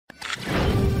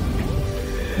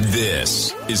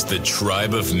This is the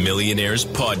Tribe of Millionaires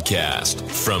podcast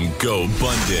from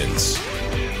GoBundance.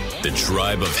 The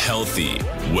tribe of healthy,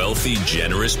 wealthy,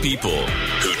 generous people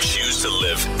who choose to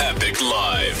live epic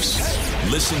lives.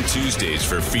 Listen Tuesdays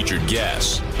for featured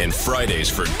guests and Fridays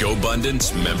for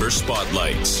GoBundance member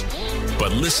spotlights.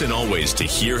 But listen always to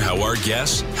hear how our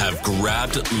guests have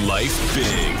grabbed life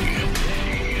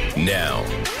big. Now,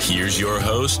 here's your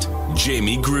host,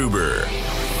 Jamie Gruber.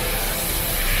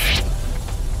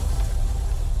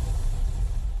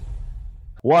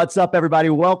 What's up, everybody?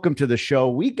 Welcome to the show.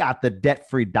 We got the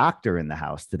debt-free doctor in the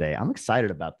house today. I'm excited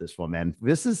about this one, man.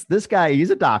 This guy, he's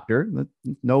a doctor.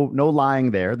 No lying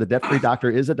there. The debt-free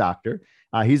doctor is a doctor.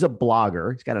 He's a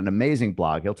blogger. He's got an amazing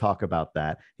blog. He'll talk about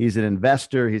that. He's an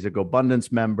investor. He's a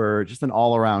GoBundance member, just an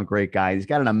all-around great guy. He's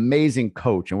got an amazing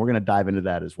coach, and we're going to dive into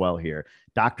that as well here.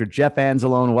 Dr. Jeff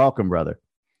Anzalone, welcome, brother.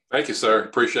 Thank you, sir.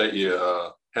 Appreciate you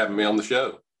having me on the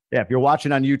show. Yeah, if you're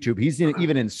watching on YouTube, he's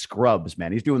even in scrubs,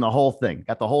 man. He's doing the whole thing.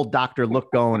 Got the whole doctor look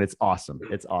going. It's awesome.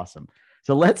 It's awesome.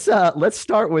 So let's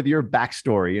start with your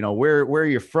backstory. You know, where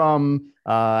you're from,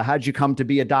 how'd you come to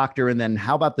be a doctor, and then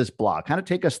how about this blog? Kind of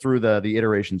take us through the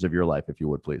iterations of your life, if you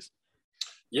would, please.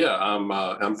 Yeah,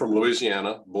 I'm from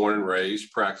Louisiana, born and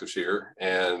raised, practice here,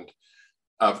 and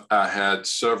I had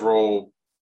several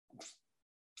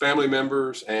family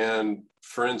members and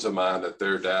friends of mine that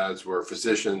their dads were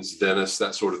physicians, dentists,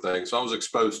 that sort of thing. So I was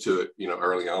exposed to it,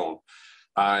 early on.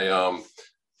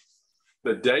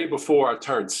 The day before I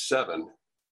turned 7,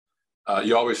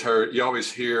 you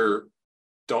always hear,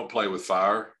 don't play with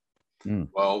fire.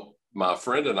 Well, my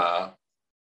friend and I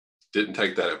didn't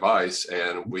take that advice,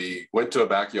 and we went to a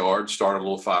backyard, started a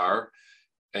little fire,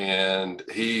 and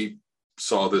he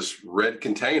saw this red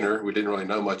container. We didn't really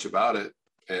know much about it,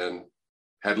 and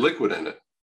had liquid in it.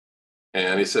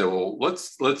 And he said, well,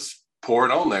 let's pour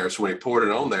it on there. So when he poured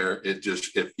it on there, it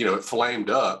flamed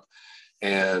up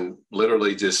and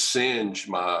literally just singed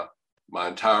my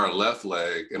entire left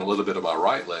leg and a little bit of my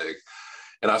right leg.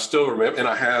 And I still remember, and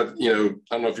I had, I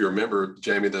don't know if you remember,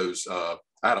 Jamie, those, I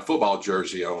had a football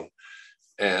jersey on,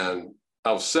 and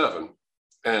I was 7,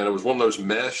 and it was one of those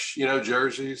mesh,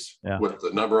 jerseys with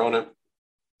the number on it.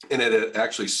 And it had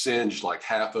actually singed like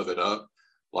half of it up,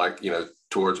 like,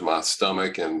 towards my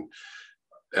stomach.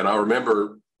 And I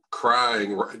remember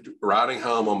crying, riding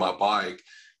home on my bike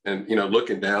and,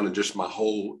 looking down, and just my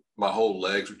whole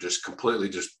legs were just completely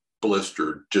just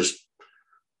blistered, just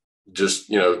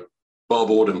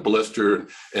bubbled and blistered.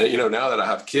 And, now that I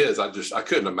have kids, I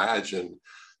couldn't imagine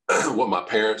what my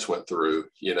parents went through,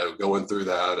 going through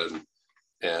that.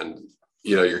 And,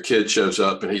 your kid shows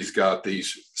up and he's got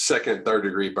these 2nd and 3rd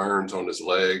degree burns on his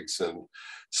legs. And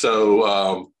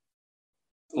so,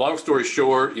 long story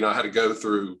short, I had to go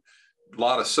through a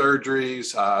lot of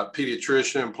surgeries,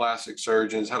 pediatrician, plastic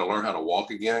surgeons, had to learn how to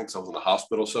walk again because I was in the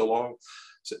hospital so long.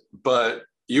 But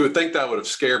you would think that would have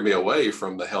scared me away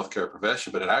from the healthcare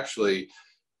profession, but it actually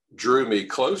drew me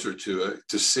closer to it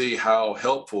to see how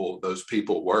helpful those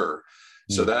people were.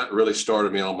 So that really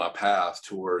started me on my path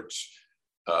towards,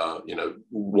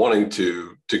 wanting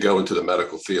to go into the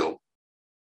medical field.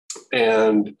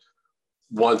 And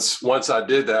once I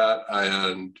did that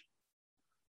and,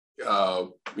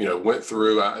 went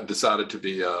through, I decided to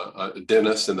be a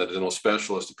dentist and a dental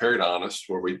specialist, a periodontist,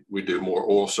 where we do more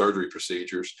oral surgery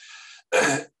procedures.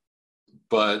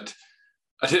 But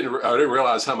I didn't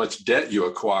realize how much debt you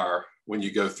acquire when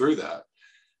you go through that.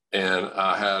 And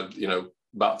I had,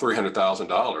 about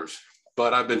 $300,000.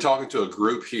 But I've been talking to a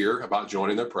group here about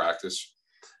joining their practice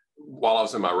while I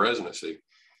was in my residency.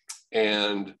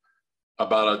 And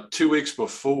about 2 weeks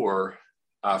before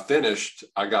I finished,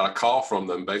 I got a call from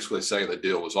them basically saying the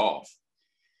deal was off.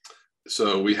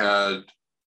 So we had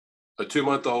a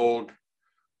 2-month-old,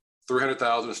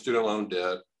 $300,000 student loan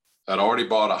debt. I'd already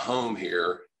bought a home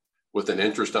here with an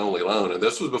interest-only loan. And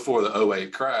this was before the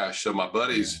 2008 crash. So my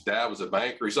buddy's dad was a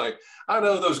banker. He's like, I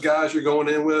know those guys you're going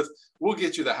in with. We'll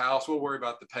get you the house. We'll worry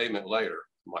about the payment later.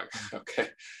 I'm like, okay.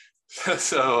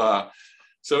 So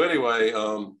anyway,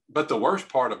 but the worst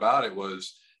part about it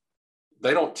was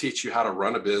they don't teach you how to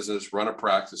run a business, run a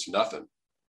practice, nothing.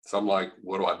 So I'm like,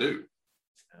 what do I do?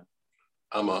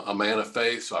 I'm a man of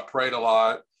faith, so I prayed a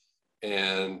lot.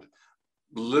 And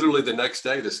literally the next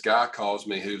day, this guy calls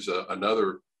me who's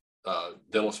another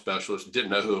dental specialist,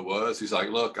 didn't know who it was. He's like,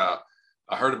 look, I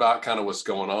heard about kind of what's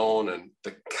going on, and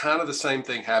the same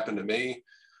thing happened to me.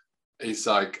 He's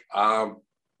like, I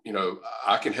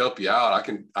can help you out.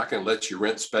 I can let you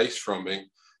rent space from me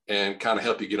and kind of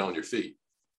help you get on your feet.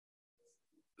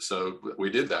 So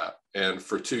we did that. And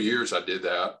for 2 years I did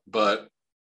that. But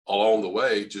along the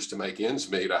way, just to make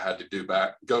ends meet, I had to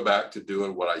go back to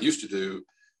doing what I used to do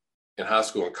in high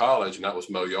school and college, and that was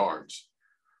mow yards.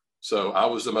 So I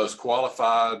was the most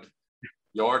qualified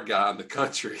yard guy in the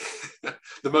country,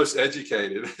 the most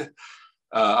educated.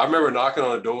 I remember knocking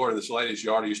on a door in this lady's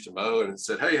yard I used to mow, and it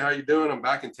said, "Hey, how you doing? I'm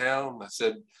back in town." I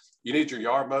said, "You need your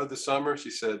yard mowed this summer?"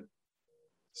 She said,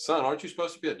 "Son, aren't you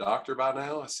supposed to be a doctor by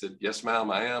now?" I said, "Yes,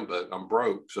 ma'am, I am, but I'm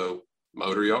broke, so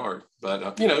mowed her yard."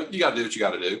 But, you know, you got to do what you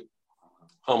got to do.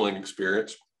 Humbling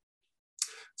experience.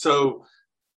 So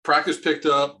practice picked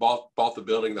up, bought the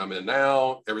building that I'm in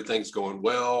now. Everything's going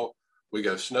well. We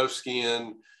go snow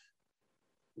skiing,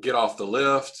 get off the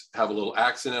lift, have a little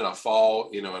accident. I fall,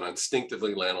 you know, and I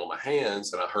instinctively land on my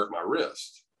hands and I hurt my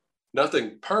wrist.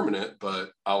 Nothing permanent,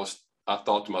 but I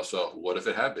thought to myself, what if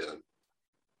it had been?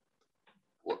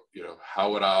 What, you know,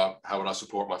 how would I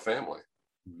support my family?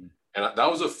 Mm-hmm. And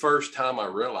that was the first time I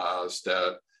realized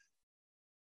that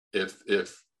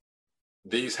if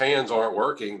these hands aren't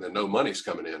working, then no money's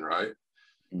coming in, right?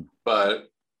 Mm-hmm. But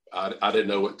I didn't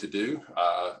know what to do,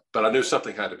 but I knew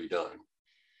something had to be done.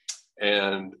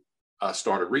 And I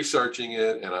started researching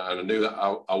it, and I knew that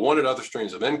I wanted other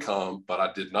streams of income, but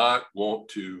I did not want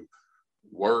to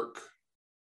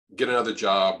get another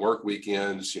job, work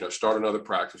weekends, you know, start another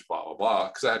practice, blah, blah, blah,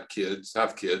 because I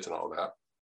have kids and all that.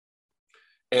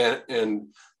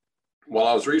 And while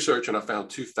I was researching, I found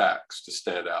two facts to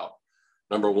stand out.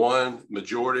 Number one,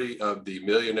 majority of the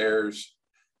millionaires,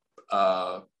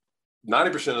 90%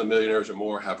 of the millionaires or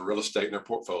more have real estate in their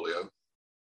portfolio.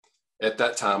 At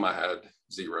that time, I had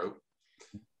zero.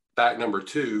 Fact number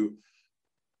two,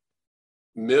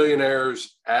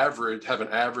 millionaires have an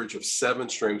average of 7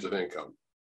 streams of income.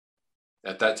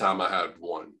 At that time, I had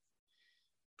 1.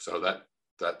 So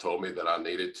that told me that I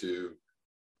needed to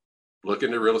look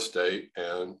into real estate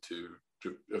and to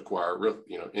acquire real,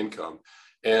 you know, income.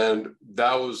 And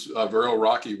that was a very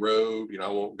rocky road. You know,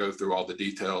 I won't go through all the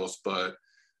details, but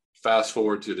fast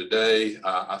forward to today,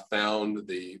 I found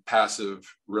the passive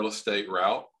real estate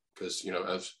route because, you know,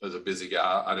 as a busy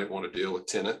guy, I didn't want to deal with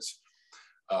tenants.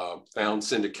 Found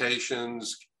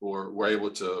syndications, or were able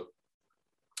to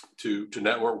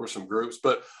network with some groups.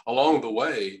 But along the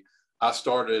way, I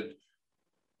started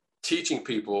teaching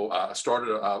people. I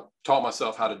taught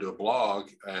myself how to do a blog,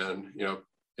 and, you know,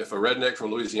 if a redneck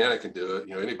from Louisiana can do it,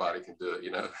 you know, anybody can do it,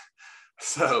 you know.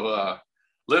 So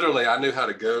literally, I knew how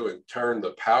to go and turn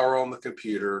the power on the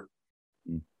computer,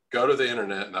 go to the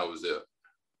internet, and that was it.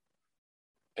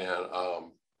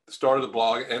 And started the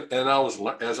blog, and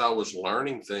as I was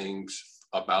learning things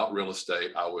about real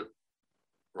estate, I would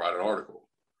write an article.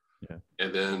 Yeah.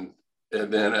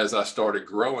 And then as I started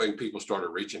growing, people started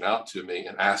reaching out to me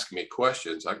and asking me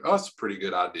questions like, "Oh, that's a pretty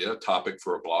good idea, topic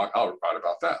for a blog. I'll write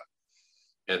about that."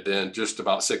 And then just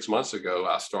about 6 months ago,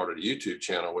 I started a YouTube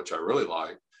channel, which I really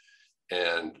like.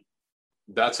 And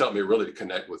that's helped me really to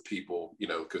connect with people, you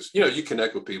know, because, you know, you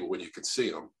connect with people when you can see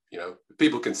them. You know,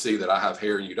 people can see that I have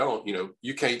hair and you don't, you know,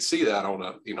 you can't see that on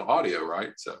a, you know, audio,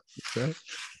 right? So right.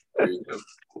 There you go.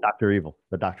 Dr. Evil,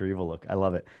 the Dr. Evil look. I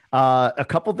love it. A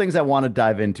couple things I want to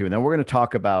dive into, and then we're going to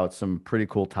talk about some pretty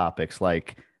cool topics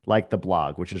like the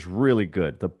blog, which is really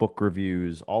good. The book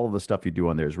reviews, all of the stuff you do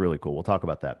on there is really cool. We'll talk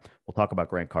about that. We'll talk about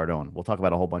Grant Cardone. We'll talk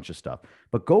about a whole bunch of stuff.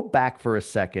 But go back for a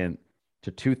second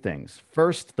to 2 things.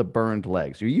 First, the burned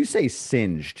legs. You say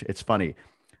singed. It's funny.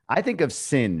 I think of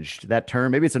singed, that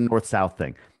term. Maybe it's a north-south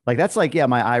thing. Like, that's like, yeah,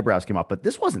 my eyebrows came up, but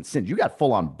this wasn't singed. You got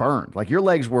full on burned. Like, your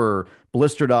legs were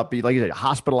blistered up, like you said,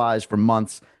 hospitalized for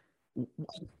months.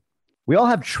 We all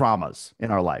have traumas in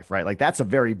our life, right? Like, that's a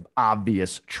very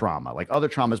obvious trauma. Like, other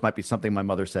traumas might be something my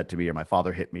mother said to me or my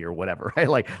father hit me or whatever, right?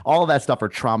 Like, all of that stuff are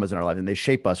traumas in our life, and they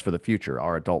shape us for the future,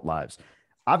 our adult lives.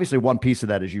 Obviously, one piece of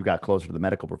that is you got closer to the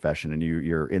medical profession and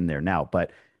you're in there now.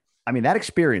 But I mean, that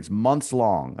experience, months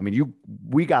long. I mean,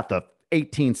 we got the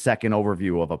 18-second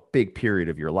overview of a big period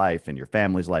of your life and your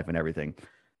family's life and everything.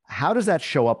 How does that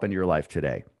show up in your life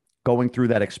today? Going through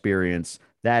that experience,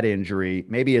 that injury,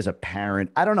 maybe as a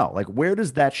parent, I don't know. Like, where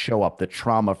does that show up, the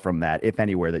trauma from that, if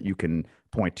anywhere, that you can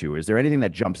point to? Is there anything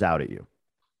that jumps out at you?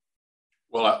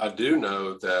 Well, I do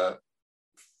know that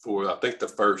for, I think, the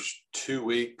first 2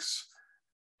 weeks,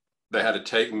 they had to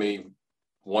take me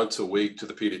once a week to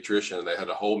the pediatrician, and they had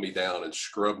to hold me down and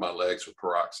scrub my legs with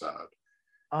peroxide.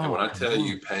 Oh, and when I tell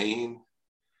you pain,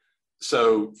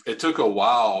 so it took a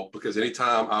while, because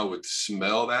anytime I would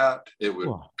smell that, it would,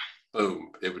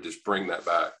 boom, it would just bring that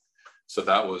back. So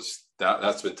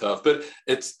that's been tough, but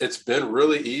it's been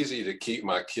really easy to keep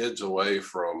my kids away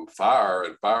from fire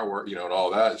and firework, you know, and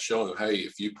all that, and showing them, hey,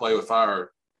 if you play with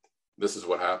fire, this is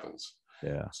what happens.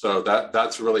 Yeah. So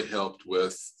that's really helped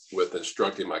with with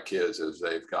instructing my kids as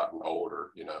they've gotten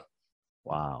older, you know.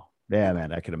 Wow. Yeah,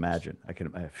 man, I can imagine. I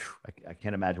can't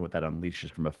imagine what that unleashes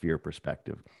from a fear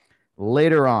perspective.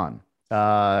 Later on,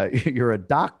 you're a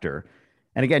doctor.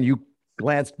 And again, you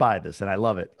glanced by this and I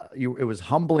love it. It was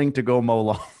humbling to go mow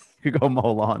lawns. You go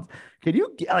mow lawns. Can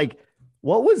you like,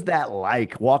 what was that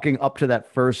like walking up to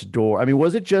that first door? I mean,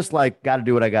 was it just like, got to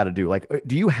do what I got to do? Like,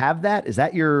 do you have that? Is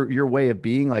that your way of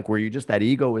being, like, where you just, that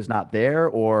ego is not there?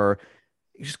 Or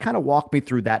you just kind of walk me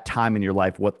through that time in your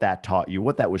life, what that taught you,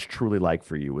 what that was truly like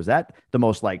for you? Was that the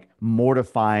most like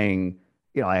mortifying,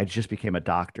 you know, I just became a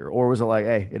doctor, or was it like,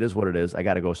 hey, it is what it is, I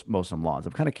got to go mow some lawns?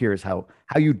 I'm kind of curious how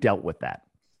you dealt with that.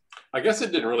 I guess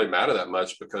it didn't really matter that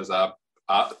much because I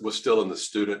was still in the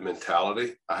student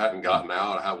mentality. I hadn't gotten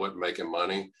out. I wasn't making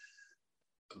money.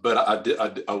 But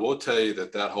I will tell you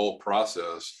that whole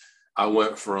process, I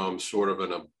went from sort of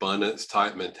an abundance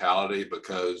type mentality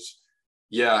because,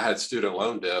 yeah, I had student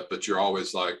loan debt, but you're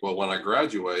always like, well, when I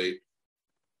graduate,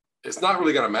 it's not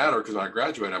really going to matter because when I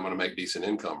graduate, I'm going to make decent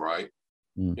income, right?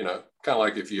 You know, kind of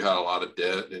like if you had a lot of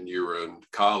debt and you were in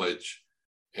college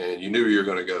and you knew you were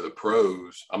going to go to the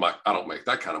pros. I'm like, I don't make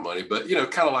that kind of money, but, you know,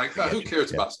 kind of like, who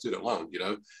cares about student loan, you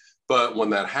know? But when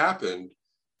that happened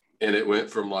and it went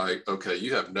from like, okay,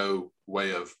 you have no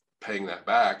way of paying that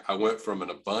back, I went from an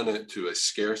abundant to a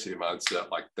scarcity mindset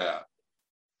like that.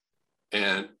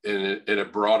 And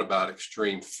it brought about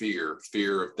extreme fear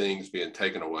of things being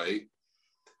taken away.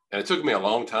 And it took me a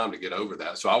long time to get over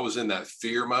that. So I was in that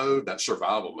fear mode, that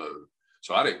survival mode.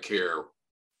 So I didn't care.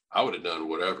 I would have done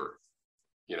whatever.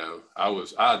 You know,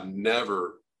 I'd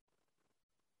never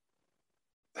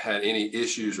had any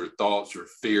issues or thoughts or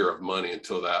fear of money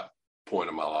until that point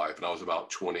in my life. And I was about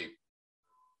 20.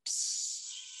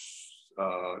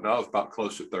 I was about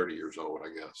close to 30 years old, I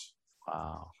guess.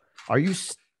 Wow.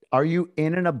 Are you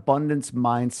in an abundance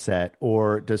mindset,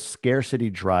 or does scarcity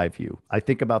drive you? I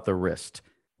think about the wrist.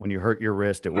 When you hurt your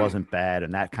wrist, it wasn't bad,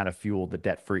 and that kind of fueled the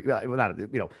debt-free, well, not,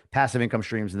 you know, passive income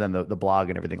streams, and then the blog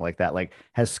and everything like that. Like,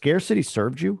 has scarcity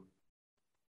served you?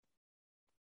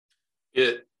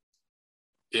 I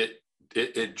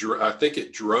think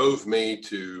it drove me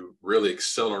to really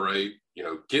accelerate, you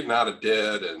know, getting out of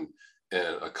debt and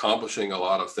accomplishing a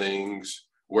lot of things.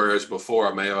 Whereas before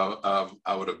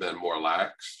I would have been more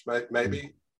lax,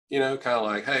 maybe, you know, kind of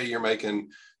like, hey, you're making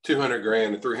 200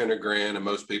 grand and 300 grand, and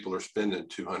most people are spending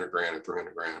 200 grand and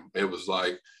 300 grand. It was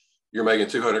like, you're making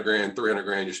 200 grand, 300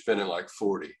 grand, you're spending like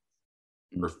 40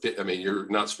 or 50. I mean, you're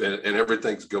not spending, and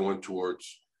everything's going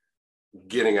towards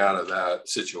getting out of that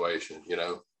situation, you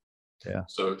know? Yeah.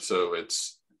 So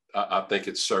I think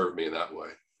it served me in that way.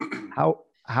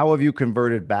 How have you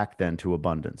converted back then to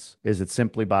abundance? Is it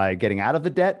simply by getting out of the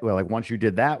debt? Well, like once you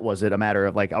did that, was it a matter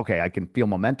of like, okay, I can feel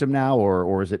momentum now,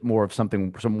 or is it more of some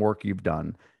work you've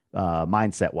done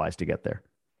mindset wise to get there?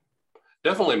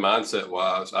 Definitely mindset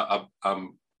wise.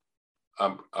 I'm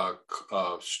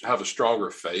have a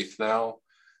stronger faith now,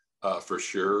 for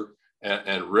sure.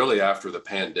 And really after the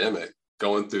pandemic,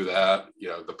 going through that, you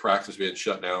know, the practice being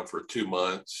shut down for 2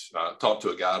 months. I talked to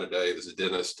a guy today, there's a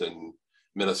dentist in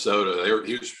Minnesota.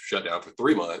 He was shut down for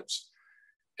 3 months.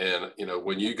 And, you know,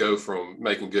 when you go from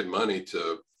making good money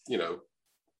to, you know,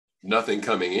 nothing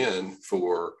coming in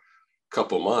for a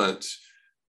couple months,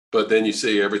 but then you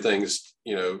see everything's,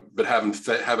 you know, but having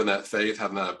that faith,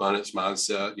 having that abundance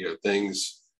mindset, you know,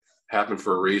 things happen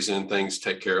for a reason, things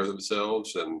take care of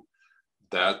themselves. And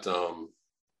that,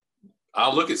 I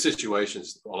look at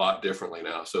situations a lot differently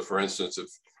now. So for instance, if,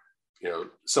 you know,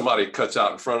 somebody cuts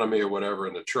out in front of me or whatever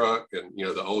in the truck, and, you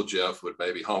know, the old Jeff would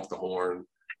maybe honk the horn,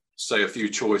 say a few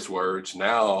choice words.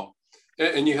 Now,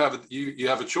 and you have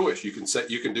a choice. You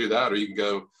can do that, or you can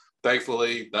go,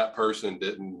 thankfully that person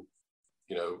didn't,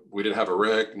 you know, we didn't have a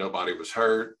wreck. Nobody was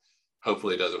hurt.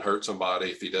 Hopefully it doesn't hurt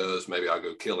somebody. If he does, maybe I'll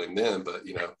go kill him then. But,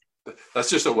 you know, that's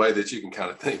just a way that you can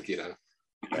kind of think, you know.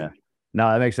 Yeah. No,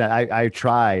 that makes sense. I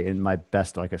try in my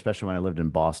best, like, especially when I lived in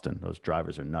Boston, those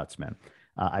drivers are nuts, man.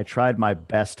 I tried my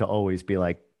best to always be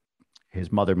like, his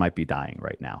mother might be dying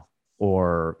right now,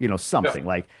 or, you know, something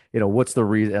like, you know, what's the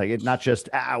reason? Like, not just,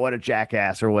 what a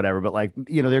jackass or whatever, but like,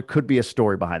 you know, there could be a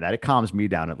story behind that. It calms me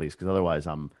down at least, because otherwise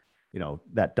I'm, you know,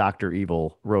 that Dr.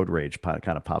 Evil road rage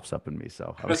kind of pops up in me.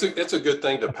 So it's a good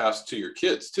thing to pass to your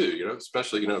kids too, you know,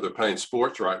 especially, you know, they're playing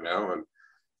sports right now, and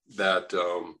that,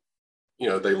 you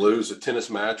know, they lose a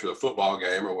tennis match or a football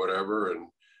game or whatever, and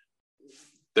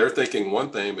they're thinking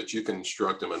one thing, but you can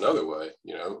instruct them another way,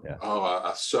 you know. Oh,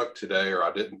 I sucked today, or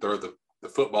I didn't throw the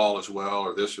football as well,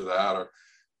 or this or that, or,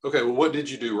 okay, well, what did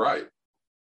you do right?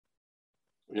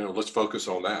 You know, let's focus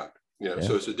on that. You know,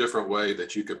 so it's a different way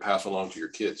that you could pass along to your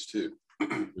kids too.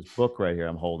 This book right here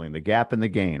I'm holding, The Gap and the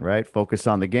Gain, right? Focus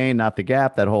on the gain, not the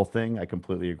gap. That whole thing. I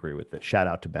completely agree with it. Shout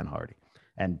out to Ben Hardy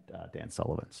and Dan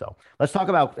Sullivan. So let's talk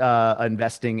about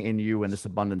investing in you and this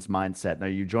abundance mindset. Now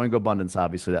you joined GoBundance,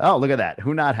 obviously. Oh, look at that.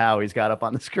 Who Not How he's got up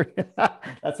on the screen.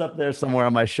 That's up there somewhere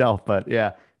on my shelf. But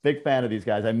yeah, big fan of these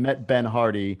guys. I met Ben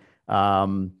Hardy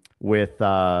with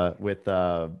Bob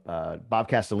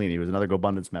Castellini, who was another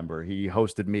GoBundance member. He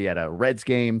hosted me at a Reds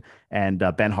game, and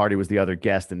Ben Hardy was the other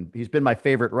guest. And he's been my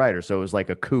favorite writer. So it was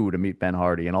like a coup to meet Ben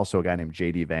Hardy, and also a guy named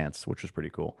JD Vance, which was pretty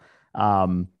cool.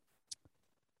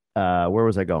 Where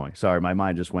was I going? Sorry, my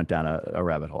mind just went down a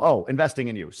rabbit hole. Oh, investing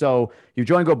in you. So you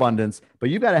joined GoBundance, but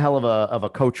you've got a hell of a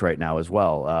coach right now as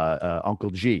well,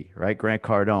 Uncle G, right? Grant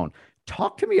Cardone.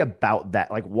 Talk to me about that.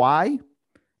 Like, why?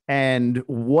 And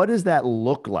what does that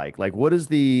look like? Like, what is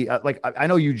the, I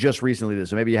know you just recently did,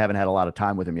 so maybe you haven't had a lot of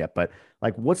time with him yet, but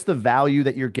like, what's the value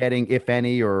that you're getting, if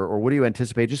any, or what do you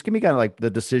anticipate? Just give me kind of like the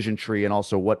decision tree and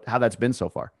also how that's been so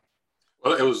far.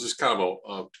 Well, it was just kind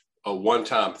of a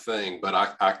one-time thing,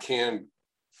 but I can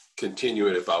continue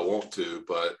it if I want to.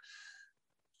 But,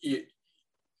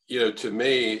 to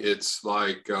me, it's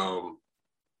like,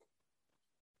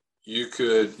 you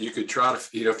could try to,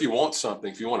 if you want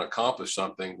something, if you want to accomplish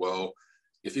something, well,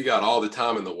 if you got all the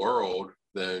time in the world,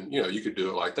 then, you could do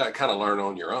it like that, kind of learn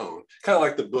on your own, kind of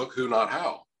like the book, Who Not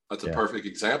How. That's a perfect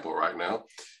example right now.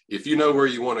 If you know where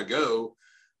you want to go,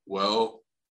 well,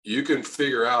 you can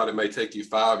figure out, it may take you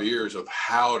 5 years of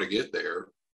how to get there.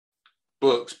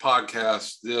 Books,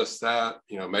 podcasts, this, that,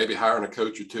 maybe hiring a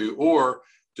coach or two, or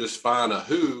just find a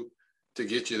who to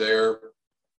get you there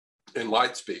in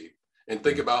light speed. And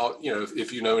think about,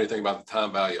 if you know anything about the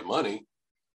time value of money,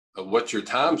 what your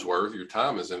time's worth, your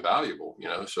time is invaluable,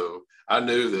 So I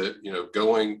knew that,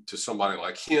 going to somebody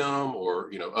like him or,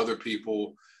 other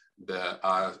people that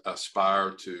I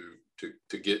aspire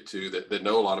to get to that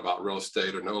know a lot about real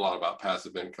estate or know a lot about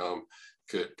passive income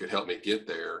could help me get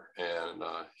there. And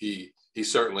he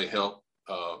certainly helped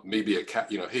me be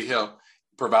he helped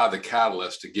provide the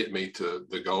catalyst to get me to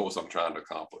the goals I'm trying to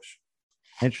accomplish.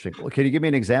 Interesting. Well, can you give me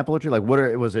an example or two? Like,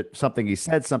 was it something he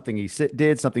said, something he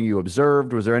did, something you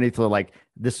observed? Was there anything like,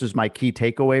 this is my key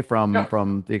takeaway from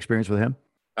the experience with him?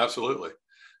 Absolutely.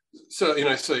 So,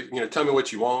 tell me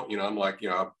what you want. I'm like,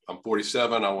 I'm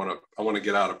 47. I want to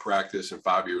get out of practice in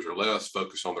 5 years or less,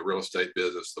 focus on the real estate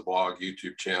business, the blog,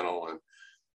 YouTube channel,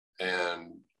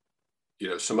 and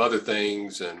some other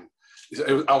things. And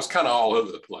I was kind of all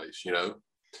over the place, Then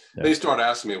he started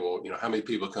asking me, well, how many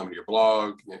people come to your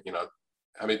blog?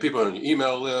 How many people on your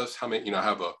email list? How many, I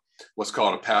have what's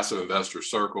called a passive investor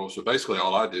circle. So basically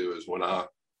all I do is when I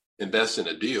invest in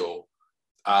a deal,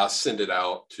 I send it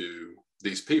out to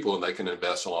these people and they can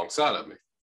invest alongside of me.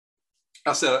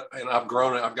 I said, and I've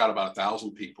grown it. I've got about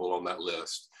 1,000 people on that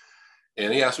list.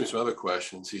 And he asked me some other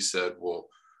questions. He said, well,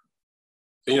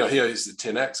 he's the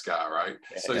 10X guy, right?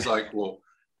 So he's like, well,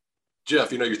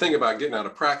 Jeff, you're thinking about getting out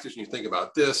of practice and you think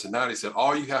about this and that. He said,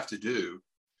 all you have to do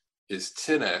is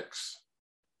 10X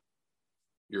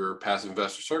your passive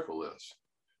investor circle list.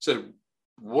 So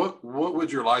what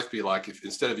would your life be like if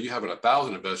instead of you having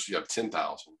 1,000 investors, you have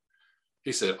 10,000?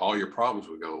 He said, all your problems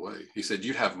would go away. He said,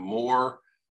 you'd have more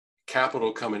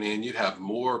capital coming in. You'd have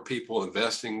more people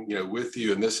investing, with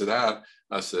you and this and that.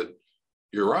 I said,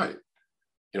 you're right.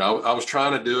 I was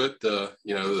trying to do it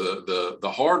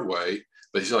the hard way,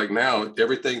 but he's like, now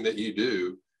everything that you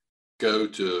do go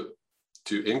to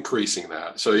increasing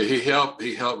that. So he helped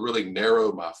really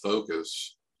narrow my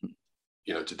focus,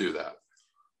 to do that.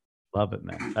 Love it,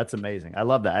 man. That's amazing. I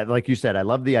love that. Like you said, I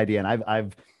love the idea.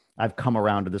 And I've come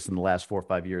around to this in the last 4 or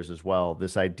 5 years as well.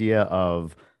 This idea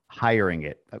of hiring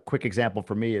it. A quick example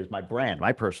for me is my brand,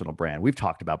 my personal brand. We've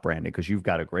talked about branding because you've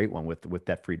got a great one with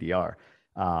Debt Free DR.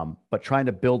 But trying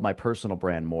to build my personal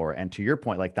brand more. And to your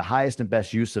point, like the highest and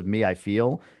best use of me, I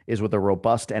feel, is with a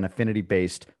robust and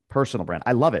affinity-based personal brand.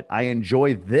 I love it. I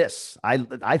enjoy this.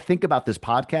 I think about this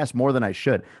podcast more than I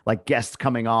should, like guests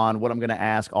coming on, what I'm going to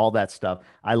ask, all that stuff.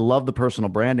 I love the personal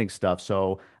branding stuff.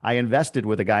 So I invested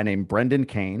with a guy named Brendan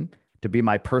Kane to be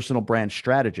my personal brand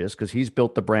strategist because he's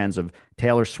built the brands of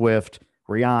Taylor Swift,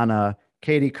 Rihanna,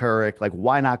 Katie Couric. Like,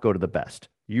 why not go to the best?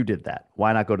 You did that.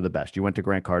 Why not go to the best? You went to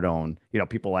Grant Cardone.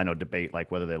 People I know debate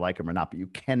like whether they like him or not, but you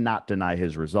cannot deny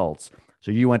his results. So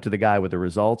you went to the guy with the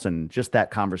results, and just that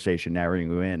conversation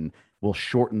narrowing you in will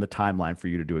shorten the timeline for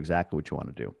you to do exactly what you want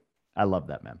to do. I love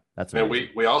that, man. That's amazing.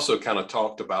 And we also kind of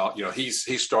talked about,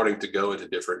 he's starting to go into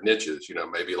different niches,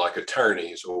 maybe like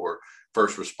attorneys or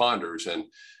first responders. And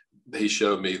he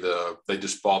showed me they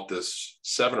just bought this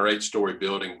 7 or 8 story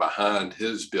building behind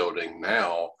his building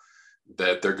now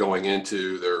that they're going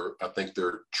into. I think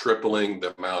they're tripling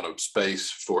the amount of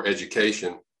space for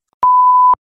education.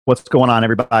 What's going on,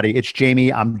 everybody? It's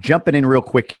Jamie. I'm jumping in real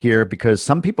quick here because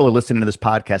some people are listening to this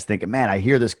podcast thinking, man, I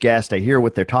hear this guest, I hear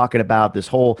what they're talking about. This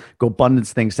whole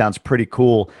GoBundance thing sounds pretty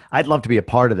cool. I'd love to be a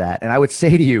part of that. And I would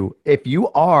say to you, if you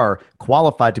are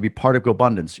qualified to be part of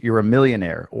GoBundance, you're a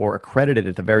millionaire or accredited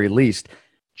at the very least,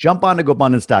 jump onto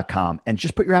GoBundance.com and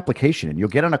just put your application in. You'll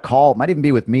get on a call. It might even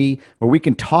be with me where we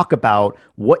can talk about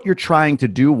what you're trying to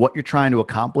do, what you're trying to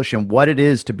accomplish, and what it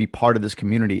is to be part of this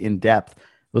community in depth.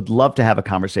 Would love to have a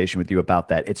conversation with you about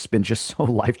that. It's been just so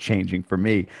life-changing for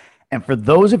me. And for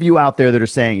those of you out there that are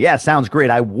saying, yeah, sounds great,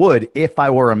 I would if I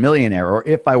were a millionaire or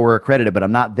if I were accredited, but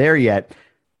I'm not there yet.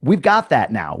 We've got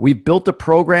that now. We've built a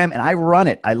program and I run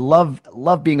it. I love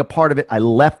being a part of it. I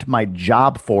left my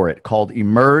job for it, called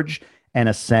Emerge and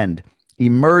Ascend.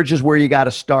 Emerge is where you got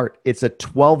to start. It's a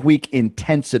 12-week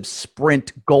intensive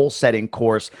sprint goal-setting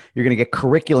course. You're going to get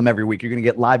curriculum every week. You're going to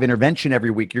get live intervention every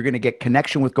week. You're going to get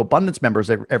connection with GoBundance members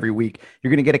every week.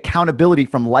 You're going to get accountability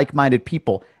from like-minded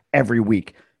people every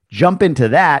week. Jump into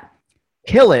that,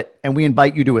 kill it, and we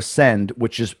invite you to Ascend,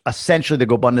 which is essentially the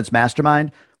GoBundance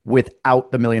mastermind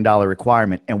without the $1 million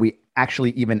requirement. And we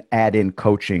actually even add in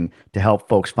coaching to help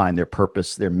folks find their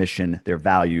purpose, their mission, their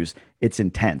values. It's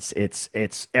intense.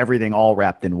 It's everything all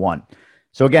wrapped in one.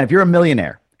 So again, if you're a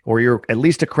millionaire or you're at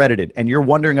least accredited and you're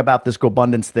wondering about this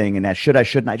GoBundance thing and that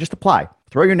shouldn't I, just apply.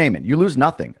 Throw your name in. You lose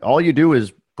nothing. All you do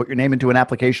is put your name into an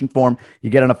application form, you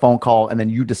get on a phone call, and then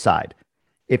you decide.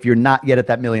 If you're not yet at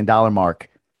that $1 million mark,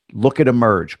 look at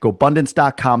Emerge,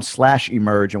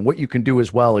 GoBundance.com/emerge. And what you can do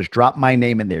as well is drop my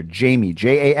name in there, Jamie,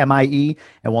 Jamie,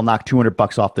 and we'll knock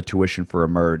 $200 off the tuition for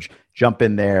Emerge. Jump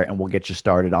in there and we'll get you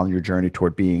started on your journey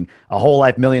toward being a whole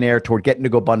life millionaire, toward getting to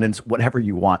GoBundance, whatever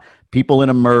you want. People in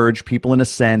Emerge, people in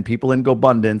Ascend, people in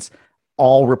GoBundance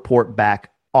all report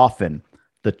back often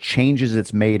the changes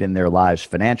it's made in their lives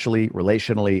financially,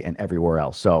 relationally, and everywhere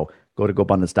else. So go to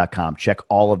GoBundance.com, check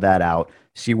all of that out.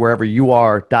 See wherever you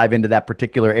are, dive into that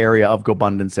particular area of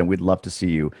GoBundance, and we'd love to see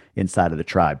you inside of the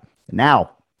tribe.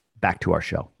 Now, back to our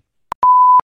show.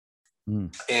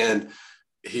 And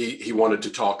he wanted to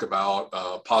talk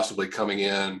about possibly coming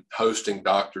in, hosting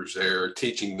doctors there,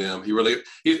 teaching them.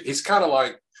 He's kind of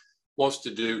like, wants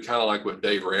to do kind of like what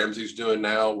Dave Ramsey's doing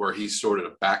now, where he's sort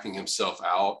of backing himself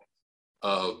out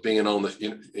of being on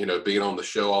the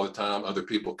show all the time, other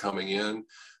people coming in.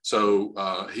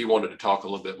 So he wanted to talk a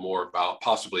little bit more about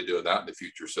possibly doing that in the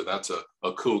future. So that's a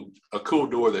cool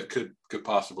door that could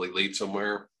possibly lead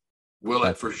somewhere. Will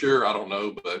it for sure? I don't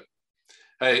know, but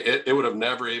hey, it would have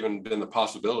never even been the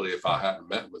possibility if I hadn't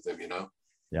met with him,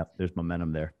 Yeah, there's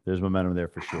momentum there. There's momentum there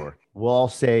for sure. We'll all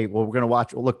say, well, we'll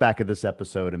look back at this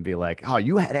episode and be like, oh,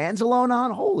 you had Anzalone on?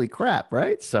 Holy crap,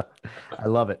 right? So I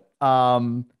love it.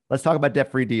 Let's talk about Debt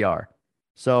Free DR.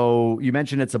 So you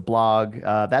mentioned it's a blog.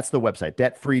 That's the website,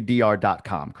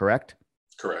 debtfreedr.com, correct?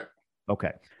 Correct.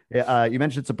 Okay. You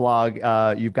mentioned it's a blog.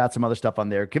 You've got some other stuff on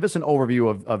there. Give us an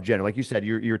overview of general. Like you said,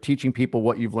 you're teaching people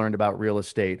what you've learned about real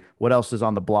estate. What else is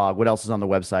on the blog? What else is on the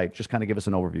website? Just kind of give us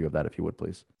an overview of that, if you would,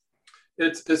 please.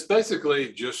 It's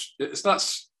basically it's not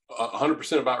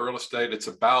 100% about real estate. It's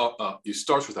about, it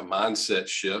starts with a mindset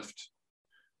shift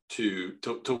to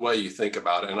the way you think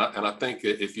about it. And I think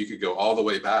if you could go all the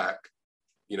way back,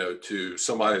 to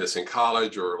somebody that's in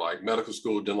college or like medical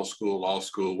school, dental school, law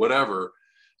school, whatever.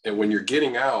 And when you're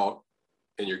getting out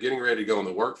and you're getting ready to go in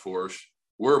the workforce,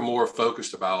 we're more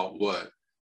focused about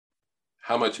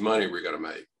how much money we're going to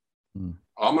make.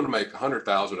 I'm going to make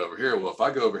 100,000 over here. Well, if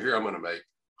I go over here, I'm going to make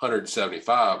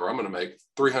 175, or I'm going to make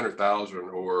 300,000.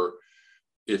 Or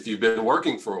if you've been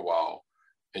working for a while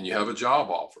and you have a job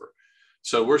offer.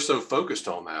 So we're so focused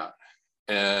on that.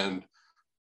 And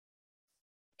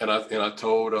I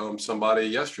told somebody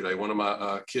yesterday, one of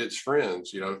my kids' friends,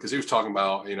 because he was talking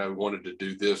about, wanted to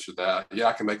do this or that. Yeah,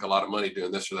 I can make a lot of money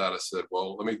doing this or that. I said,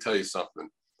 well, let me tell you something.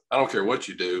 I don't care what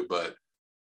you do, but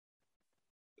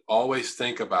always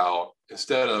think about,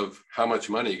 instead of how much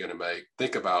money you're going to make,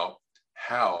 think about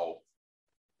how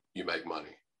you make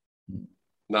money,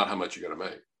 not how much you're going to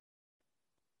make.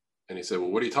 And he said, well,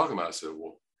 what are you talking about? I said,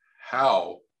 well,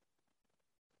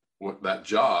 that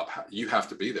job, you have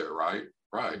to be there, right?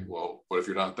 Right. Well, what if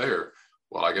you're not there?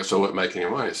 Well, I guess I wouldn't make any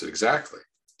money. I said, exactly.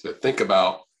 So think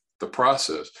about the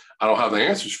process. I don't have the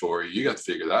answers for you. You got to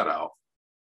figure that out.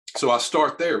 So I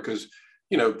start there because,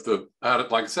 like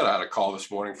I said, I had a call this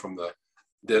morning from the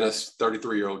dentist,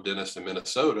 33-year-old dentist in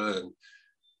Minnesota. And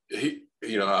he,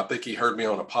 I think he heard me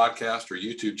on a podcast or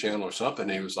YouTube channel or something.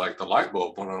 He was like, the light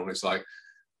bulb went on. He's like,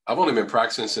 I've only been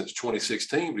practicing since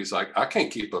 2016, but he's like, I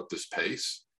can't keep up this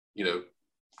pace,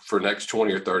 for next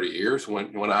 20 or 30 years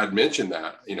when I'd mentioned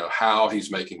that, how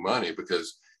he's making money,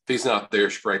 because if he's not there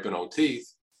scraping on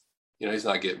teeth, he's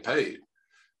not getting paid.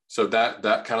 So that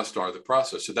kind of started the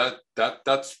process. So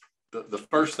that's the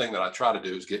first thing that I try to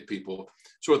do is get people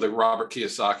sort of the Robert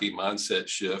Kiyosaki mindset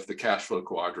shift, the cash flow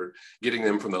quadrant, getting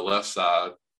them from the left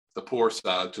side, the poor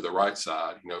side, to the right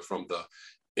side, from the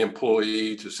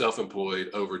employee to self-employed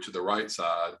over to the right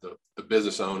side, the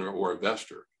business owner or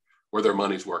investor, where their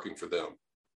money's working for them.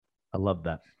 I love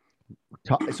that.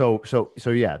 So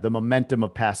yeah, the momentum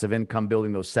of passive income,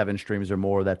 building those 7 streams or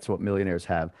more, that's what millionaires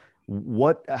have.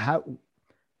 What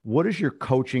is your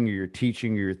coaching or your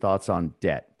teaching or your thoughts on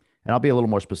debt? And I'll be a little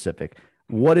more specific.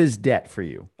 What is debt for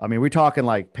you? I mean, we're talking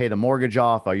like pay the mortgage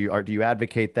off. Do you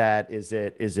advocate that? Is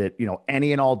it,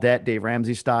 any and all debt, Dave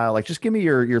Ramsey style? Like, just give me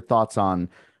your thoughts on,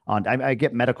 I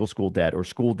get medical school debt or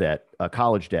school debt,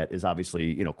 college debt is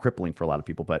obviously, crippling for a lot of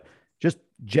people, but just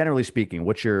generally speaking,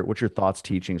 what's your thoughts,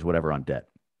 teachings, whatever on debt?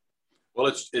 Well,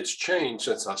 it's changed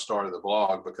since I started the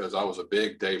blog, because I was a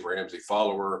big Dave Ramsey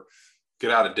follower,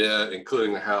 get out of debt,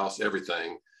 including the house,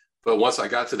 everything. But once I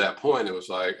got to that point, it was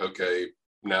like, okay,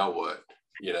 now what?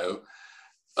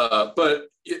 But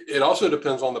it also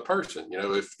depends on the person.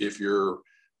 If you're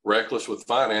reckless with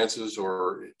finances,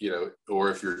 or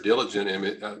if you're diligent in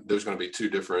it, there's going to be 2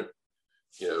 different,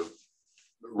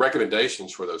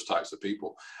 recommendations for those types of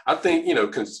people. I think,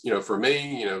 for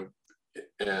me,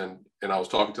 and I was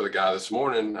talking to the guy this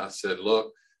morning, I said,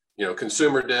 look,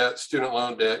 consumer debt, student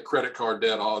loan debt, credit card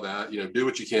debt, all that, do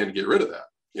what you can to get rid of that,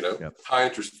 Yep. High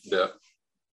interest debt.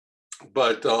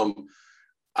 But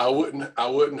I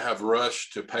wouldn't have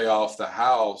rushed to pay off the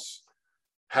house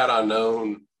had I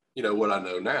known, what I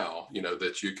know now,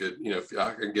 that you could, if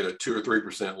I can get a 2 or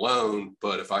 3% loan,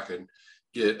 but if I can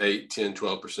get 8, 10,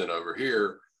 12% over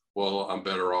here, well, I'm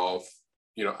better off.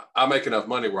 I make enough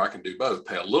money where I can do both,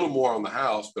 pay a little more on the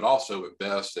house, but also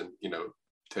invest and,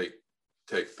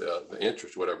 take the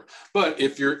interest, whatever. But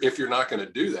if you're not going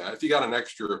to do that, if you got an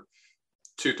extra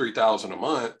 $2,000-3,000 a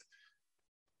month,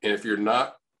 and if you're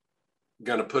not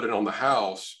going to put it on the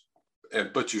house,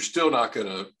 but you're still not going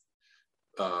to,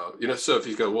 so if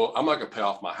you go, well, I'm not going to pay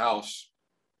off my house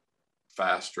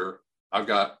faster.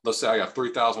 Let's say I got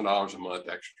 $3,000 a month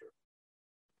extra.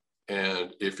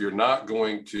 And if you're not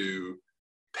going to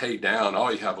pay down,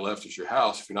 all you have left is your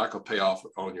house. If you're not going to pay off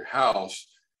on your house,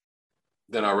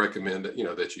 then I recommend that,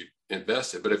 that you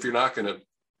invest it. But if you're not going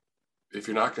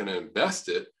to invest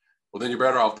it, well, then you're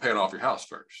better off paying off your house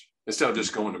first, instead of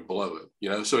just going and blow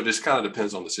it, so it just kind of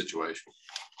depends on the situation.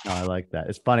 No, I like that.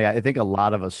 It's funny. I think a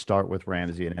lot of us start with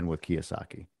Ramsey and end with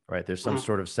Kiyosaki, right? There's some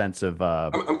sort of sense of,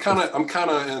 I'm kind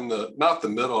of in not the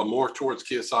middle, I'm more towards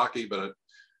Kiyosaki, but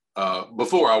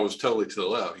before I was totally to the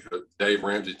left, Dave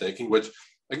Ramsey thinking, which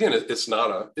again, it's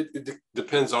not it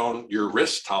depends on your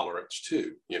risk tolerance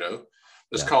too,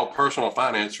 It's called personal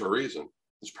finance for a reason.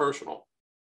 It's personal.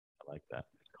 I like that.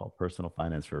 It's called personal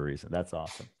finance for a reason. That's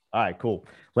awesome. All right, cool.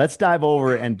 Let's dive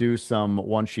over and do some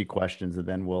one sheet questions, and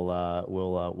then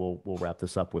we'll wrap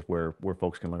this up with where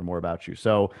folks can learn more about you.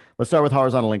 So let's start with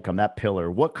horizontal income, that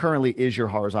pillar. What currently is your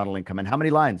horizontal income, and how many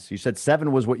lines? You said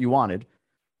 7 was what you wanted.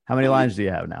 How many lines do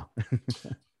you have now?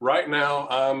 Right now,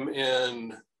 I'm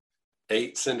in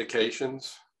 8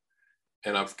 syndications,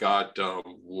 and I've got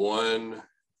one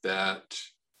that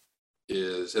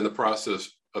is in the process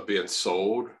of being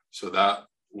sold. So that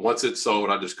once it's sold,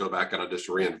 I just go back and I just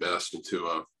reinvest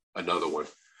into another one.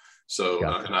 So,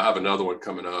 gotcha. And I have another one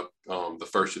coming up the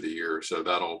first of the year. So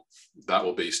that will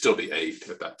still be 8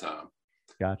 at that time.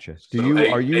 Gotcha.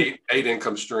 Eight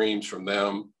income streams from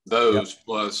them, those yep.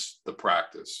 plus the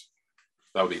practice.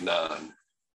 That would be 9.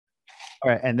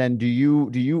 All right. And then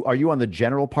are you on the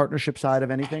general partnership side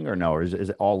of anything, or no, or is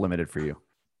it all limited for you?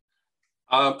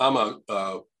 I'm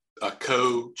a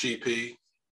co-GP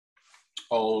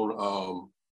on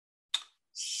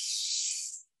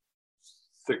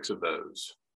 6 of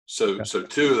those. So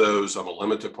 2 of those, I'm a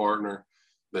limited partner,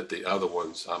 but the other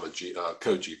ones, I'm a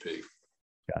co-GP.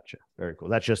 Gotcha. Very cool.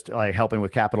 That's just like helping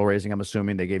with capital raising. I'm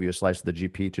assuming they gave you a slice of the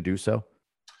GP to do so.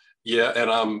 Yeah. And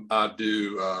I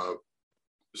do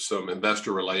some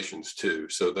investor relations too.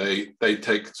 So they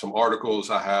take some articles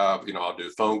I have, I'll do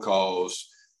phone calls,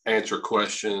 answer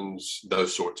questions,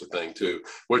 those sorts of things too,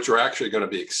 which are actually going to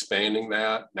be expanding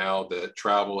that now that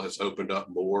travel has opened up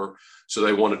more. So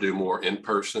they want to do more in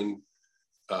person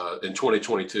in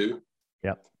 2022.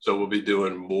 Yep. So we'll be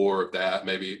doing more of that,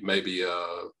 maybe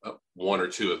 1 or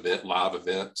 2 live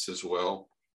events as well.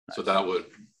 Nice. So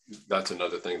that's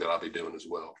another thing that I'll be doing as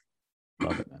well.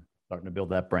 Love it, man. Starting to build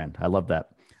that brand. I love that.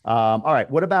 All right.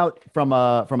 What about from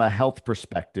a health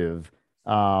perspective?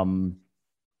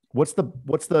 What's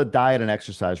the diet and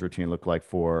exercise routine look like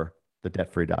for the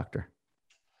debt-free doctor?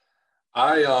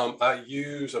 I'm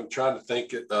trying to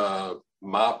think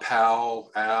My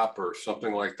Pal app or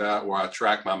something like that, where I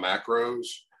track my macros.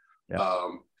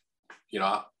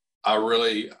 Yeah. I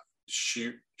really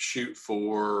shoot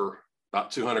for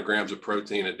about 200 grams of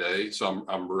protein a day. So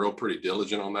I'm real pretty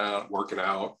diligent on that, working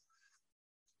out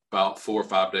about 4 or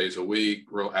 5 days a week,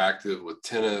 real active with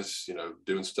tennis,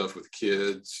 doing stuff with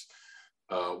kids,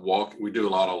 we do a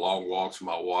lot of long walks with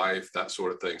my wife, that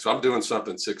sort of thing. So I'm doing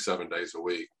something 6-7 days a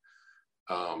week.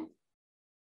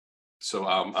 So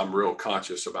I'm real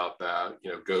conscious about that.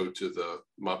 Go to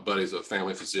my buddy's a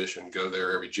family physician, go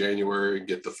there every January,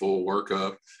 get the full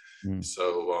workup.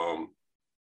 So,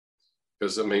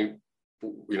 because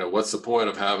what's the point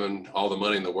of having all the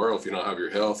money in the world if you don't have your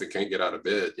health and can't get out of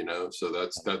bed? So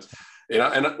that's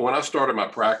and when I started my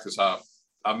practice,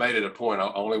 I made it a point.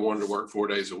 I only wanted to work 4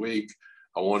 days a week.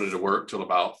 I wanted to work till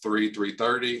about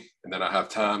 3:30, and then I have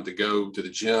time to go to the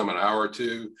gym an hour or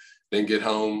two, then get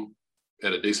home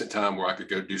at a decent time where I could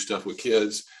go do stuff with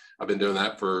kids. I've been doing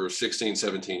that for 16,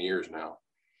 17 years now.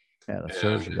 Yeah, that's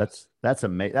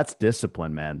amazing. That's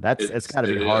discipline, man. It's got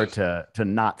to be hard to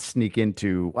not sneak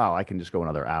into, wow, I can just go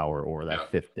another hour or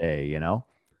that fifth day, And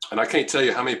I can't tell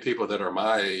you how many people that are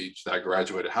my age that I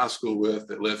graduated high school with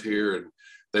that live here, and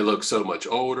they look so much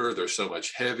older. They're so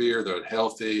much heavier. They're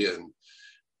unhealthy.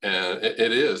 And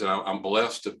it is. And I'm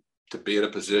blessed to be in a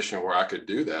position where I could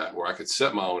do that, where I could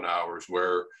set my own hours,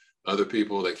 where other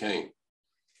people, they can't.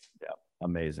 Yeah.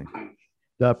 Amazing.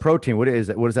 The protein, what is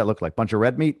it? What does that look like? Bunch of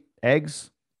red meat,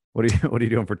 eggs? What are you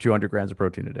doing for 200 grams of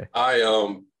protein a day? I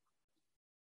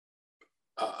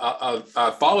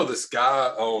follow this guy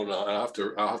on,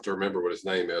 I'll have to remember what his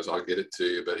name is. I'll get it to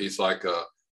you, but he's I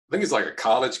think he's like a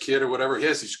college kid or whatever. He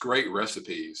has these great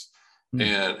recipes.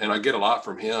 And I get a lot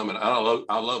from him, and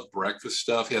I love breakfast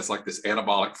stuff. He has like this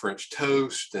anabolic French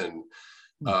toast and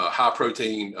high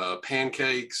protein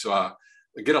pancakes. So I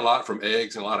get a lot from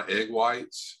eggs and a lot of egg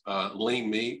whites, lean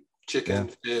meat, chicken,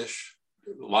 fish,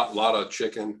 a lot of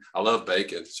chicken. I love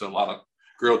bacon, so a lot of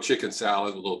grilled chicken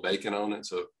salad with a little bacon on it.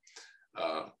 So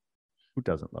who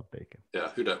doesn't love bacon?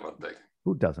 Yeah, who doesn't love bacon?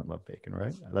 Who doesn't love bacon,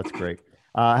 right? That's great.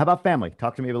 How about family?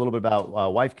 Talk to me a little bit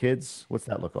about wife, kids. What's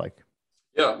that look like?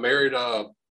 Yeah, married.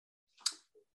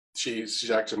 She's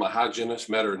actually my hygienist.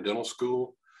 Met her in dental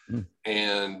school,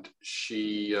 and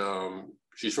she's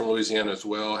from Louisiana as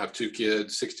well. Have 2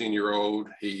 kids. 16-year-old.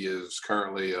 He is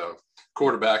currently a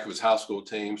quarterback of his high school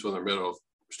team, so in the middle of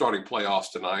starting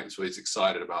playoffs tonight. So he's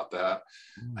excited about that.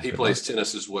 He plays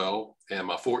tennis as well, and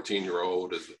my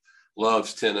 14-year-old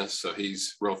loves tennis, so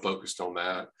he's real focused on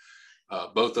that.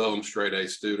 Both of them straight A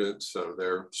students, so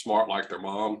they're smart like their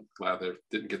mom. Glad they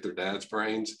didn't get their dad's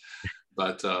brains,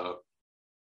 but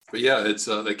yeah, it's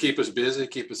they keep us busy,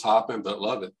 keep us hopping, but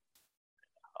love it.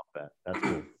 That's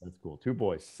cool. That's cool. 2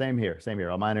 boys. Same here.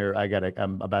 Mine are.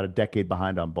 I'm about a decade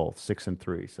behind on both, 6 and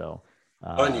 3. So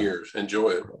fun years. Enjoy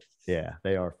it. Yeah,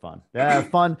 they are fun. Yeah,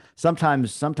 fun.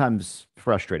 Sometimes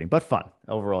frustrating, but fun.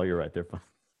 Overall, you're right. They're fun.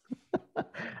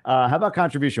 How about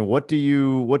contribution? What do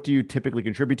you typically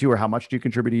contribute to, or how much do you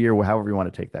contribute a year? However you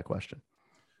want to take that question.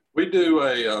 We do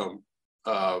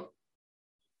I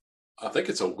think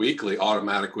it's a weekly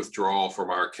automatic withdrawal from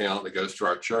our account that goes to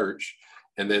our church.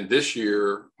 And then this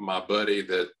year, my buddy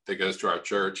that goes to our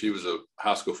church, he was a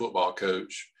high school football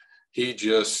coach. He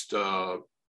just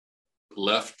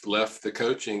left the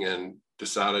coaching and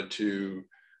decided to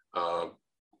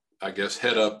I guess,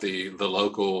 head up the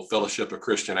local Fellowship of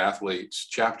Christian Athletes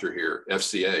chapter here,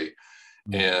 FCA.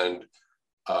 And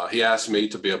he asked me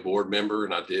to be a board member,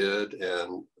 and I did,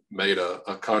 and made a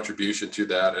contribution to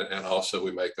that. And also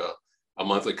we make a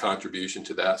monthly contribution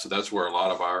to that. So that's where a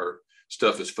lot of our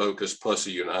stuff is focused, plus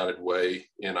the United Way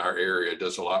in our area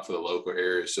does a lot for the local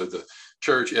area. So the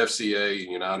church, FCA,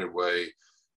 and United Way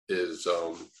is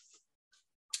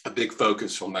a big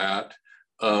focus on that.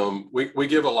 We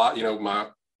give a lot,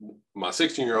 my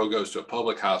 16-year-old goes to a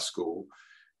public high school,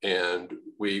 and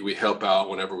we help out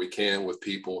whenever we can with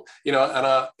people, and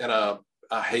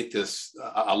I hate this.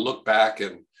 I look back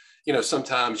and,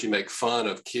 sometimes you make fun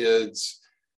of kids,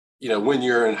 when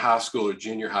you're in high school or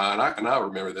junior high, and I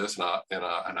remember this, and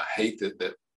I hate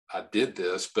that I did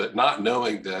this, but not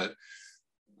knowing that,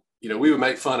 we would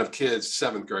make fun of kids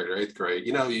 7th grade or 8th grade,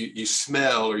 you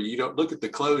smell, or you don't look at the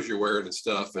clothes you're wearing and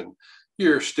stuff, and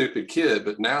you're a stupid kid.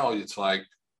 But now it's like,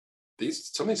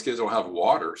 some of these kids don't have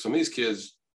water. Some of these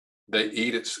kids, they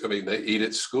eat at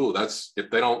school. That's, if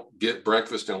they don't get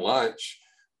breakfast and lunch,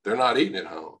 they're not eating at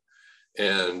home.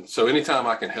 And so anytime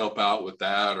I can help out with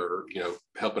that, or,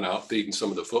 helping out feeding some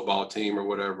of the football team or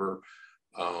whatever,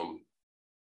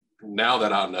 Now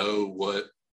that I know what,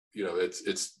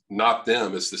 it's not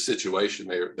them, it's the situation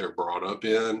they're brought up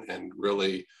in, and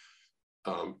really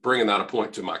bringing that a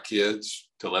point to my kids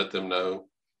to let them know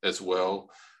as well.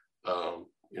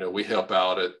 We help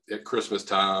out at Christmas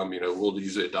time. We'll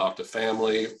usually adopt a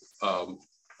family,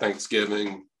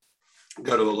 Thanksgiving,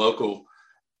 go to the local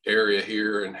area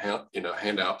here and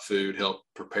hand out food, help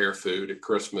prepare food at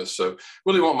Christmas. So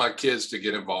really want my kids to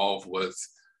get involved with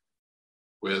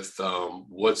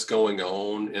what's going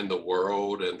on in the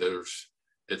world. And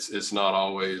it's not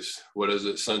always, what is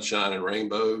it, sunshine and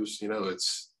rainbows,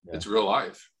 it's real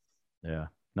life. Yeah.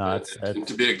 No, and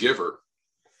to be a giver.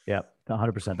 Yeah,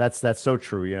 100%. That's so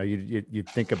true. You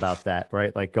think about that,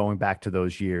 right? Like going back to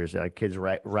those years, like kids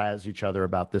razz each other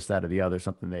about this, that, or the other,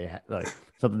 something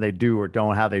they do or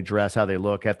don't, how they dress, how they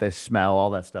look, how they smell, all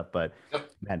that stuff. But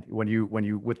man, when you,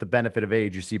 with the benefit of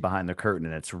age, you see behind the curtain,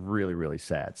 and it's really, really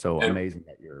sad. So amazing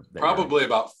that you're probably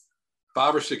about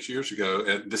 5 or 6 years ago,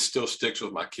 and this still sticks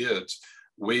with my kids.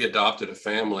 We adopted a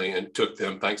family and took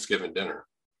them Thanksgiving dinner.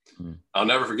 I'll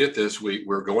never forget this.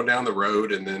 We're going down the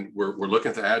road, and then we're looking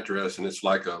at the address, and it's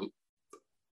like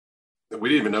we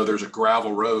didn't even know there's a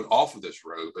gravel road off of this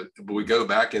road, but we go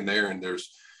back in there, and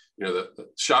there's, the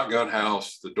shotgun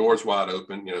house, the door's wide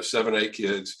open, 7, 8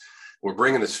 kids. We're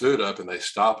bringing this food up, and they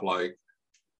stop, like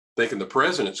thinking the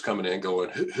president's coming in,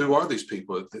 going, who are these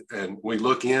people? And we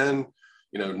look in,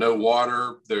 no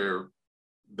water.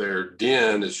 Their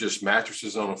den is just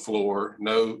mattresses on the floor,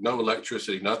 no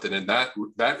electricity, nothing. And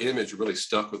that image really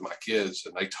stuck with my kids.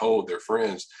 And they told their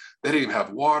friends they didn't even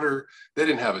have water, they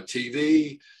didn't have a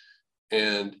TV,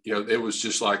 and it was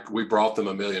just like we brought them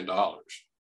 $1 million.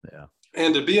 Yeah.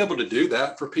 And to be able to do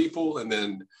that for people, and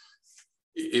then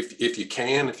if you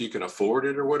can afford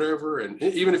it or whatever, and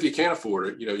even if you can't afford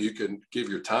it, you can give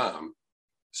your time.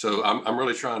 So I'm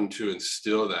really trying to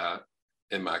instill that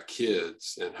in my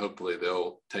kids, and hopefully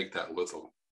they'll take that with them.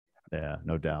 Yeah,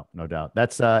 no doubt.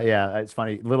 That's it's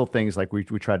funny, little things like we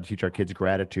try to teach our kids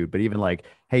gratitude, but even like,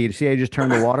 hey, you see, I just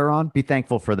turned the water on, be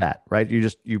thankful for that, right?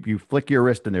 You flick your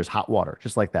wrist and there's hot water,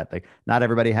 just like that. Like not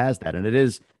everybody has that, and it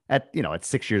is at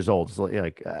 6 years old. It's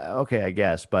like okay, I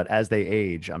guess, but as they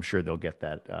age, I'm sure they'll get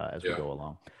that as we go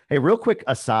along. Hey, real quick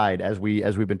aside, as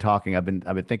we've been talking, I've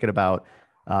been thinking about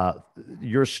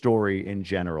your story in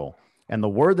general. And the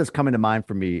word that's coming to mind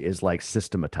for me is like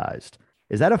systematized.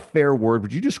 Is that a fair word?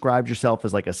 Would you describe yourself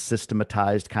as like a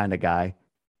systematized kind of guy?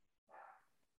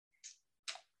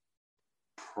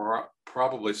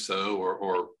 Probably so,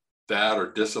 or that,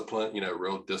 or discipline,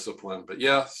 real discipline. But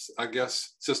yes, I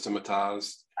guess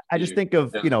systematized. I just think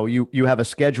of, you have a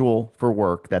schedule for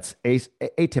work that's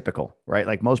atypical, right?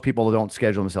 Like most people don't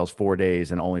schedule themselves 4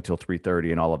 days and only till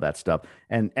 3:30 and all of that stuff.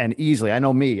 And easily, I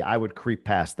know me, I would creep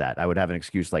past that. I would have an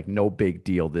excuse like no big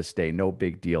deal this day, no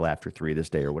big deal after 3 this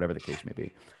day, or whatever the case may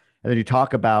be. And then you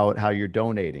talk about how you're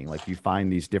donating, like you find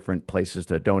these different places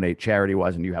to donate charity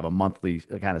wise, and you have a monthly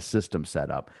kind of system set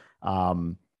up.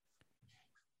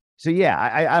 So yeah,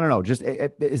 I don't know. Just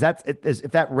if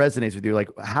that resonates with you, like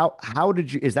how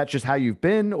did you? Is that just how you've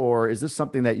been, or is this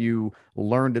something that you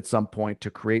learned at some point to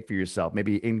create for yourself?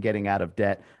 Maybe in getting out of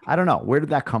debt. I don't know. Where did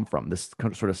that come from? This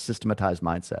sort of systematized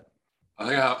mindset. I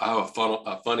think I have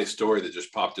a funny story that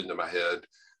just popped into my head.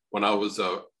 When I was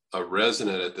a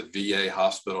resident at the VA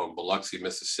hospital in Biloxi,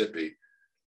 Mississippi,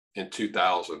 in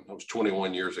 2000, that was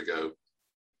 21 years ago.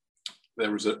 There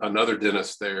was another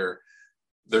dentist there.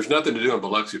 There's nothing to do in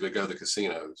Biloxi but go to the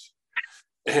casinos.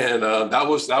 And that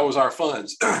was our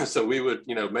funds. So we would,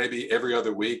 maybe every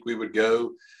other week we would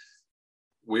go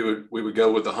with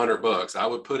 $100. I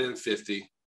would put in 50.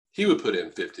 He would put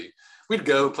in 50. We'd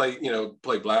go play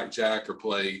blackjack or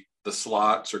play the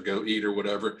slots or go eat or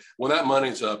whatever. When that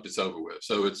money's up, it's over with.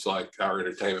 So it's like our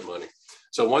entertainment money.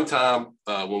 So one time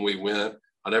when we went,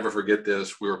 I'll never forget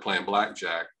this. We were playing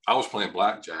blackjack. I was playing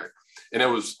blackjack, and it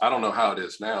was, I don't know how it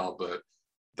is now, but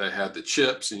they had the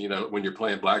chips, and when you're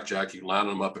playing blackjack, you line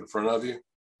them up in front of you.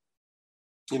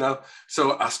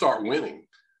 So I start winning,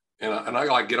 and I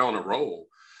like get on a roll,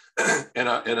 and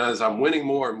as I'm winning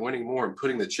more and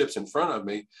putting the chips in front of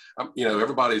me,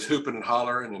 everybody's hooping and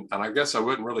hollering, and I guess I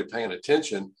wasn't really paying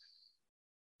attention.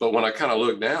 But when I kind of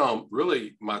looked down,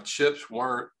 really my chips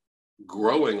weren't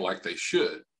growing like they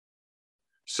should.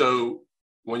 So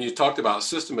when you talked about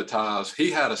systematized,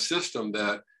 he had a system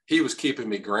that he was keeping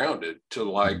me grounded to,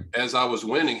 like, as I was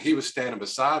winning, he was standing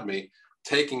beside me,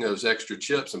 taking those extra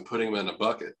chips and putting them in a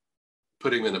bucket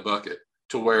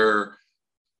to where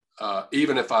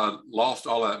even if I lost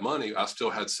all that money, I still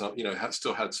had some,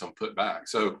 put back.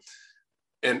 So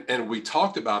And we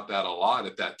talked about that a lot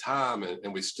at that time,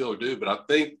 and we still do. But I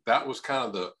think that was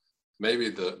kind of maybe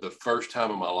the first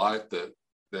time in my life that,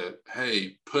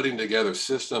 hey, putting together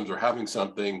systems or having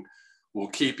something will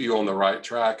keep you on the right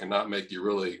track and not make you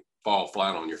really fall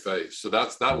flat on your face. So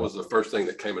that was the first thing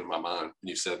that came in my mind when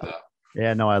you said that.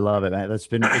 Yeah, no, I love it. It's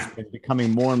been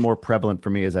becoming more and more prevalent for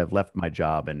me as I've left my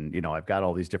job, and I've got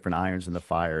all these different irons in the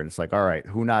fire, and it's like, all right,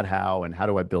 who, not how, and how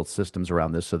do I build systems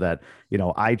around this so that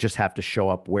I just have to show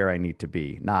up where I need to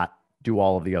be, not do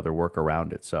all of the other work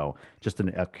around it. So just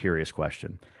a curious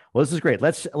question. Well, this is great.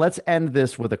 Let's end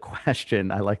this with a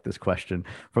question. I like this question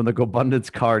from the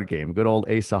GoBundance card game. Good old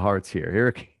Ace of Hearts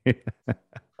here. Here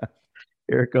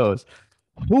it goes.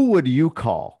 Who would you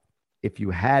call if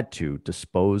you had to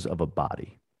dispose of a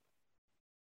body?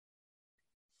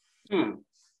 I'm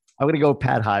going to go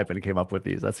Pat Hyman and came up with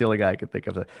these. That's the only guy I could think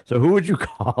of. So who would you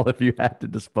call if you had to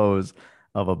dispose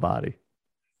of a body?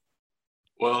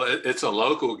 Well, it's a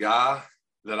local guy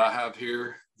that I have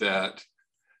here that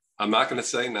I'm not going to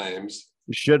say names.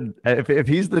 You shouldn't. If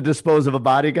he's the dispose of a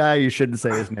body guy, you shouldn't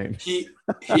say his name. He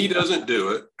doesn't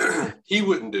do it. He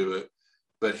wouldn't do it,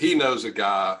 but he knows a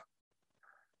guy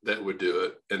that would do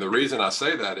it. And the reason I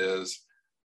say that is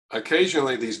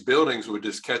occasionally these buildings would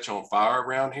just catch on fire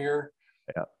around here.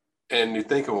 Yeah. And you're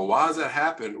thinking, well, why does that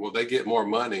happen? Well, they get more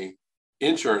money,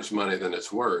 insurance money, than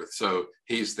it's worth. So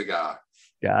he's the guy.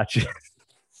 Gotcha.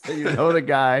 So the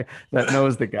guy that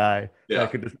knows the guy.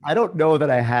 Yeah. I don't know that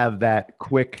I have that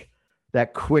quick a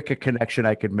connection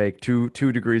I could make, two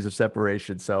degrees of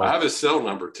separation. So I have his cell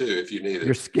number too, if you need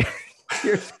it.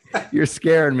 You're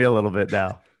scaring me a little bit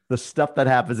now. The stuff that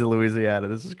happens in Louisiana.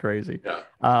 This is crazy. Yeah.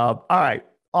 All right.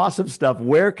 Awesome stuff.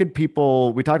 Where could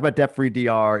people, we talked about Debt Free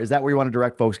DR. Is that where you want to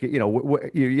direct folks? You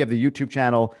have the YouTube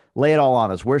channel. Lay it all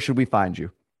on us. Where should we find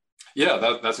you?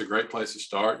 Yeah, that's a great place to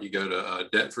start. You go to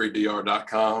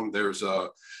debtfreedr.com. There's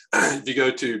if you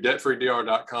go to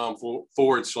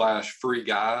debtfreedr.com/free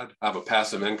guide, I have a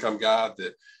passive income guide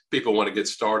that people want to get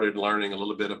started learning a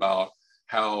little bit about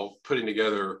how putting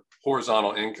together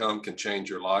horizontal income can change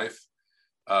your life.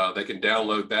 They can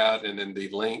download that, and then the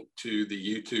link to the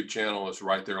YouTube channel is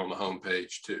right there on the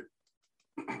homepage too.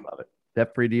 Love it.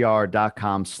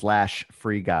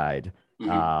 debtfreedr.com/free guide.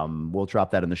 We'll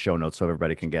drop that in the show notes so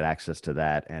everybody can get access to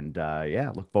that. And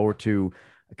look forward to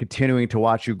continuing to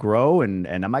watch you grow. And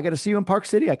am I going to see you in Park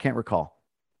City? I can't recall.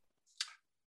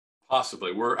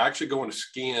 Possibly. We're actually going to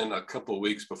skiing a couple of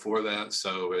weeks before that.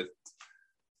 So you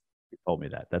told me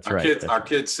that. That's right. Our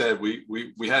kids said we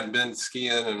hadn't been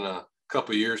skiing in a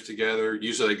couple of years together.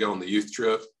 Usually they go on the youth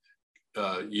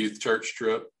church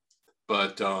trip,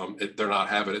 but they're not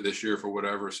having it this year for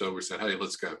whatever. So we said, hey,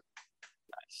 let's go.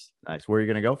 Nice. Where are you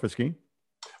going to go for skiing?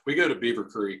 We go to Beaver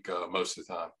Creek most of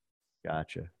the time.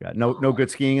 Gotcha. No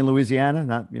good skiing in Louisiana?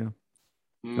 Not, no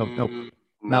mountain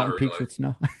really. peaks with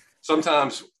snow?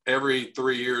 Sometimes every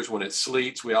 3 years when it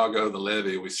sleets, we all go to the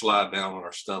levee. We slide down on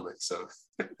our stomach. So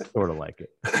sort of like it.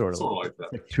 Sort of like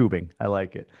that. Like tubing. I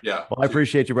like it. Yeah. Well, I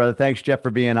appreciate you, brother. Thanks, Jeff, for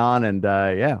being on. And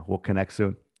we'll connect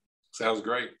soon. Sounds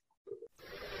great.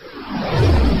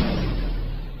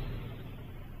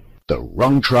 The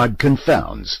wrong tribe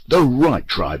confounds, the right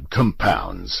tribe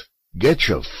compounds. Get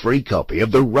your free copy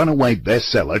of the runaway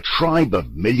bestseller Tribe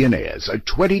of Millionaires, a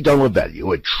 $20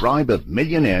 value at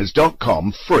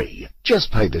tribeofmillionaires.com free.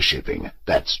 Just pay the shipping.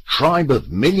 That's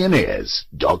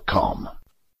tribeofmillionaires.com.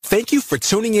 Thank you for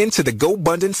tuning in to the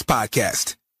GoBundance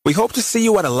podcast. We hope to see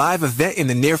you at a live event in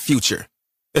the near future.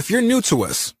 If you're new to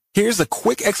us, here's a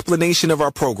quick explanation of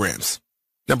our programs.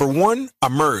 Number 1,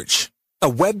 Emerge, a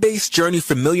web-based journey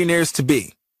for millionaires to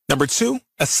be. Number 2,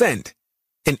 Ascend,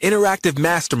 an interactive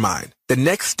mastermind, the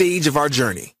next stage of our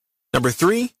journey. Number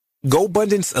 3,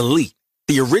 GoBundance Elite,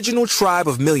 the original tribe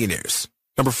of millionaires.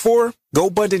 Number 4,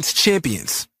 GoBundance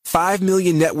Champions, 5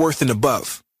 million net worth and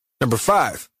above. Number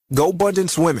 5,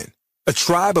 GoBundance Women, a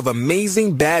tribe of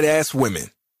amazing badass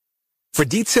women. For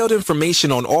detailed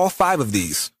information on all 5 of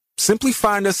these, simply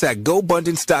find us at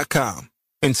GoBundance.com.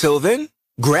 Until then,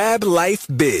 grab life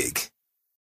big.